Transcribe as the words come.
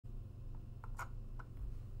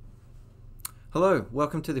Hello,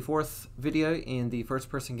 welcome to the fourth video in the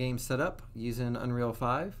first-person game setup using Unreal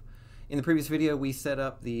 5. In the previous video, we set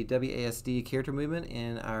up the WASD character movement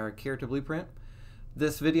in our character blueprint.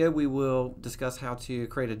 This video, we will discuss how to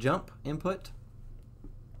create a jump input.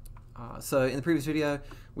 So in the previous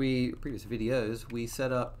videos, we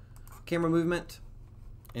set up camera movement,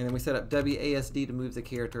 and then we set up WASD to move the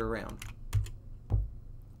character around.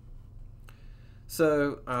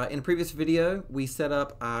 So in a previous video, we set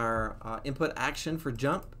up our input action for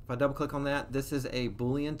jump. If I double click on that, this is a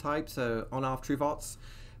Boolean type, so on, off, true, false.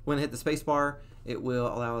 When I hit the space bar, it will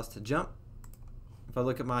allow us to jump. If I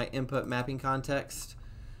look at my input mapping context,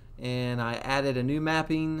 and I added a new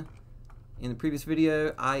mapping in the previous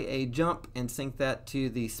video, IA jump, and sync that to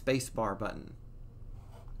the space bar button.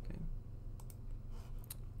 Okay.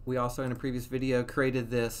 We also in a previous video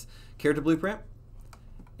created this character blueprint.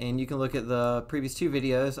 And you can look at the previous two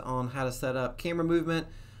videos on how to set up camera movement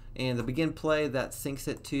and the begin play that syncs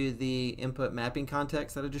it to the input mapping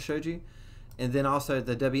context that I just showed you. And then also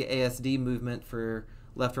the WASD movement for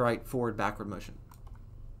left, right, forward, backward motion.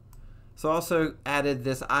 So I also added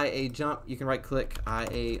this IA jump. You can right click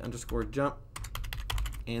IA_jump.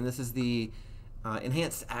 And this is the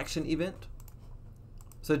enhanced action event.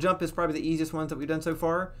 So jump is probably the easiest ones that we've done so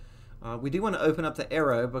far. We do want to open up the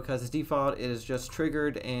arrow because as default it is just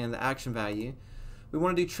triggered and the action value. We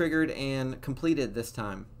want to do triggered and completed this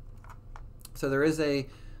time. So there is a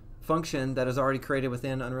function that is already created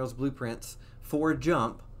within Unreal's blueprints for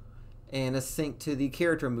jump and is synced to the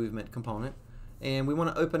character movement component. And we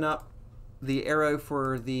want to open up the arrow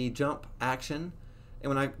for the jump action. And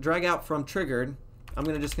when I drag out from triggered, I'm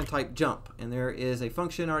going to type jump. And there is a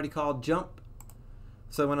function already called jump.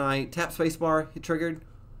 So when I tap spacebar, hit triggered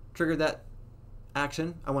that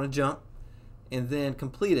action, I want to jump, and then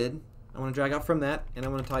completed, I want to drag out from that, and I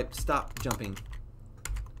want to type stop jumping.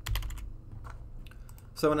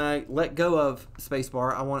 So when I let go of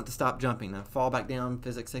spacebar, I want it to stop jumping. I fall back down,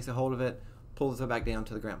 physics takes a hold of it, pulls it back down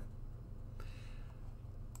to the ground.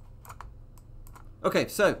 Okay,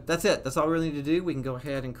 so that's it. That's all we really need to do. We can go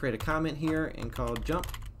ahead and create a comment here and call jump.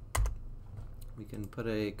 We can put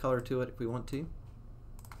a color to it if we want to.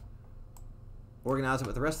 Organize it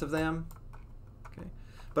with the rest of them. Okay.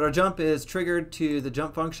 But our jump is triggered to the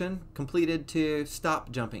jump function, completed to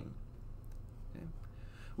stop jumping. Okay.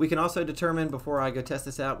 We can also determine, before I go test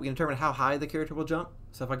this out, we can determine how high the character will jump.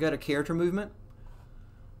 So if I go to character movement,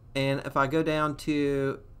 and if I go down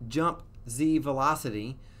to jump Z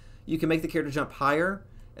velocity, you can make the character jump higher,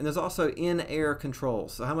 and there's also in-air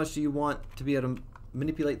controls. So how much do you want to be able to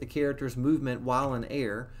manipulate the character's movement while in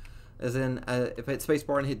air? As in, if I hit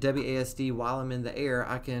spacebar and hit WASD while I'm in the air,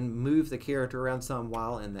 I can move the character around some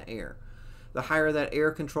while in the air. The higher that air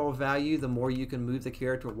control value, the more you can move the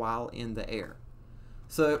character while in the air.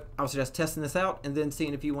 So I would suggest testing this out and then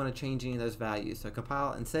seeing if you want to change any of those values. So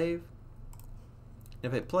compile and save.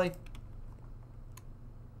 If I hit play,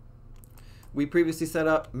 we previously set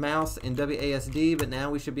up mouse and WASD, but now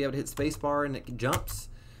we should be able to hit spacebar and it jumps.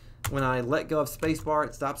 When I let go of spacebar,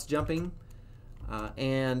 it stops jumping.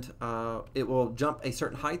 It will jump a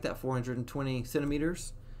certain height, that 420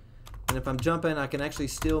 centimeters. And if I'm jumping, I can actually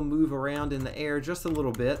still move around in the air just a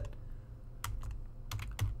little bit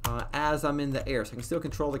as I'm in the air. So I can still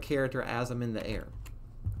control the character as I'm in the air.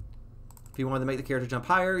 If you wanted to make the character jump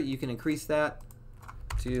higher, you can increase that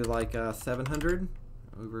to like 700,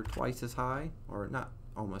 over twice as high, or not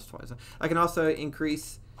almost twice. I can also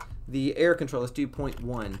increase the air control. Let's do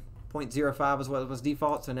 0.1. 0.05 is what was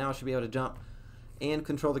default, so now I should be able to jump and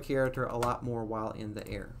control the character a lot more while in the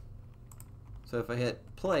air. So if I hit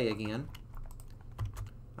play again,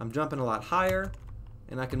 I'm jumping a lot higher,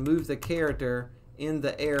 and I can move the character in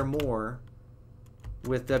the air more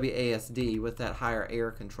with WASD, with that higher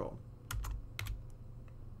air control.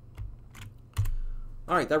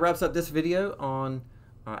 Alright, that wraps up this video on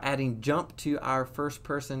adding jump to our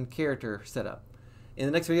first-person character setup. In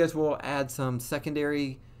the next videos, we'll add some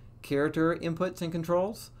secondary character inputs and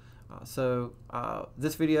controls.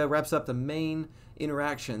 This video wraps up the main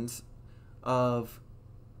interactions of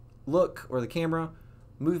look, or the camera,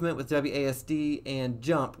 movement with WASD, and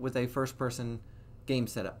jump with a first-person game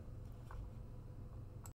setup.